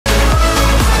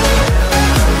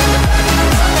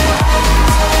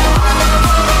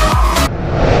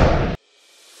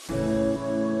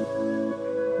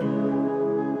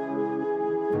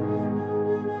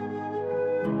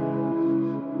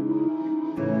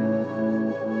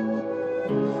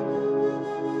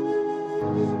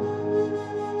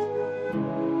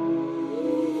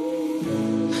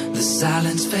The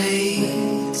silence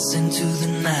fades into the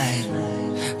night.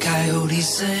 Coyotes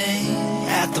sing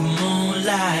at the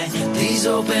moonlight. These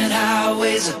open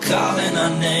highways are calling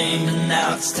our name, and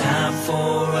now it's time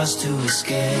for us to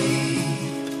escape.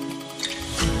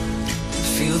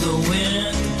 Feel the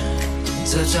wind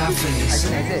touch our face.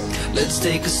 Let's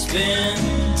take a spin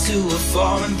to a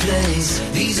foreign place.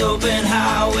 These open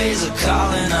highways are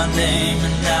calling our name,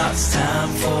 and now it's time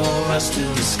for us to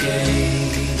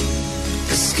escape.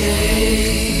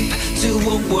 Escape to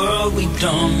a world we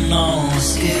don't know.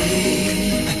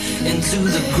 Escape into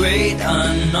the great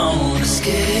unknown.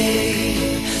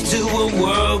 Escape to a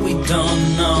world we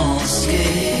don't know.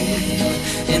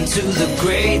 Escape into the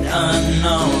great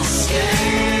unknown. Escape,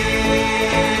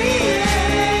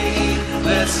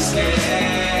 let's escape.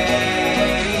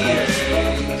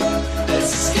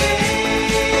 Let's escape.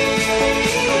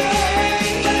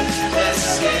 Let's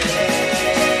escape.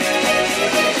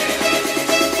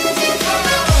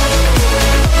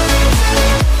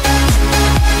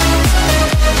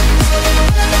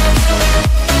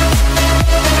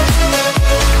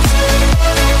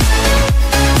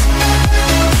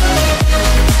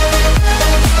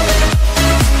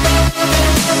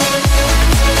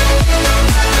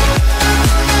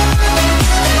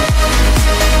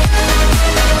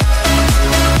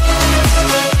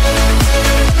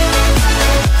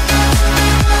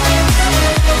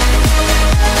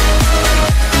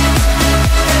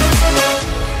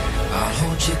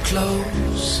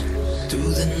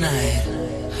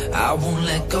 I won't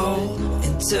let go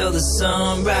until the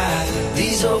sunrise.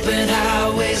 These open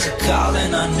highways are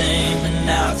calling our name, and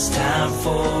now it's time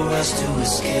for us to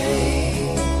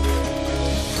escape.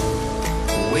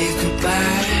 Wave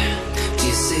goodbye to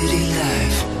your city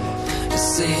life, and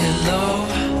say hello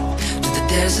to the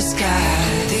desert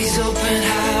sky. These open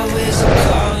highways are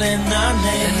calling our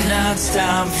name, and now it's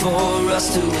time for us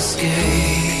to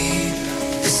escape.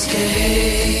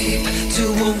 Escape to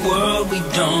a world we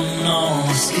don't know.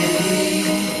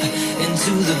 Escape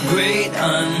into the great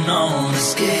unknown.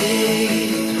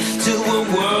 Escape to a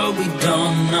world we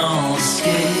don't know.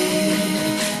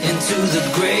 Escape into the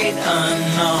great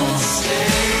unknown.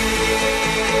 Escape,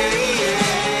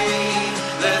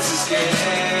 let's escape.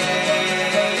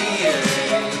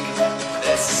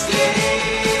 Let's escape.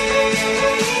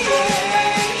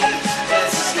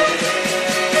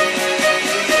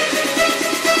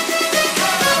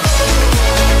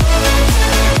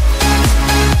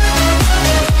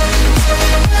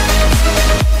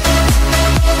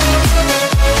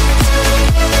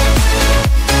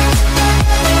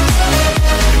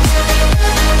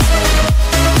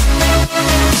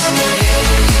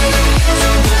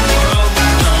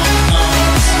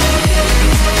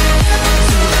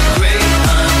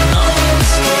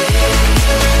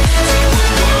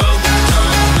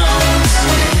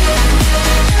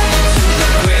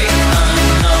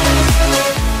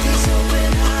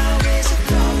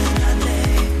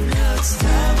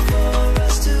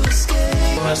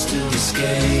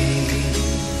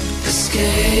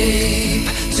 Escape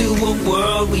to a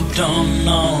world we don't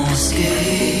know.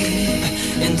 Escape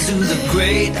into the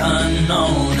great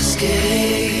unknown.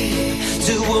 Escape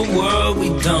to a world we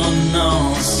don't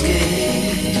know.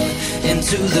 Escape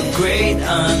into the great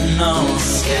unknown.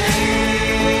 Escape,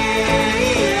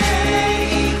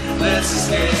 let's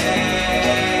escape.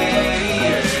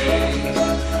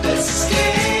 Let's escape.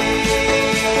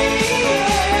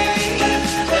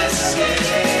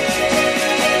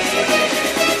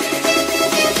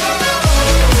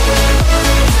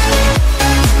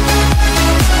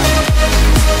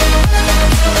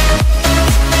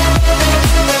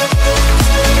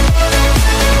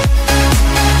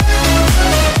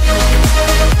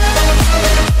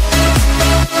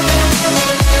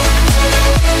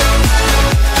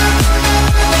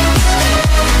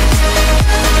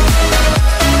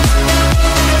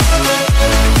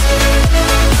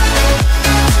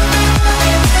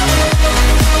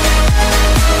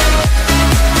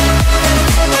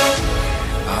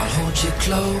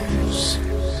 Close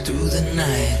through the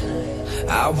night.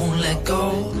 I won't let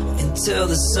go until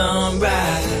the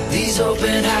sunrise. These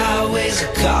open highways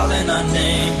are calling our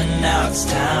name, and now it's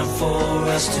time for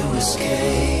us to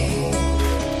escape.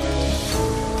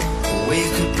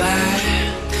 Wave goodbye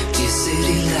to your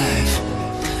city life,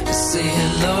 and say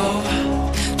hello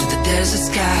to the desert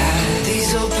sky.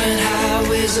 These open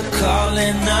highways are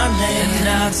calling our name, and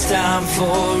now it's time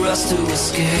for us to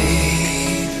escape.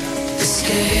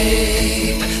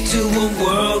 Escape to a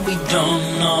world we don't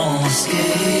know.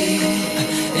 Escape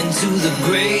into the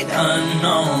great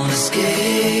unknown.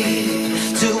 Escape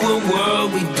to a world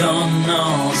we don't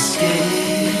know.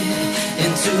 Escape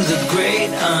into into the great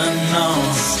unknown.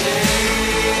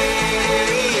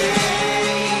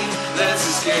 Let's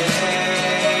escape.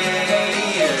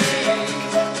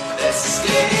 Let's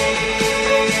escape.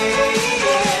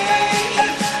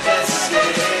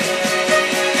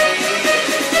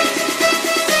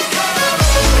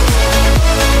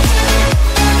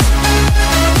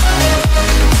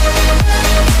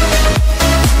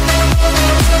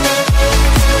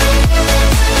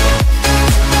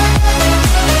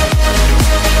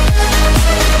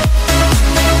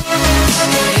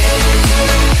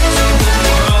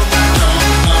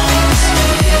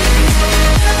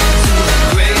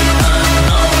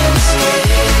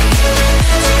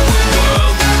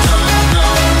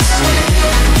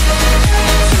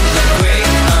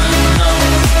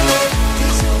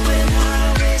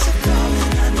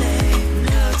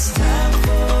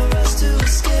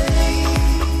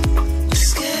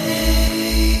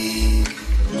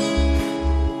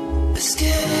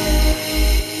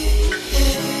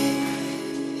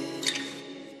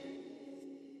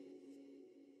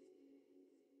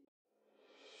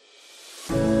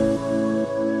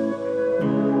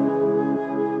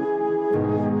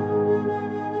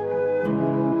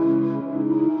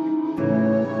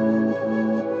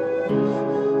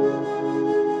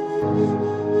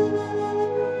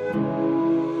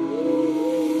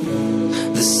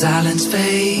 The silence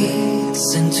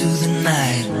fades into the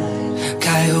night.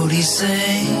 Coyotes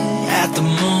sing at the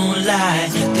moonlight.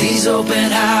 These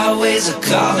open highways are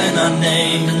calling our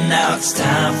name, and now it's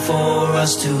time for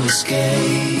us to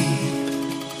escape.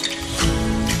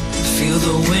 Feel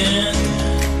the wind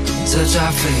touch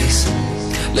our face.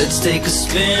 Let's take a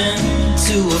spin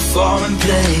to a foreign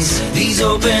place. These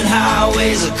open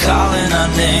highways are calling our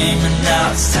name, and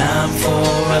now it's time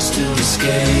for us to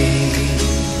escape.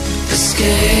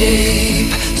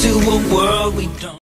 Escape to a world we don't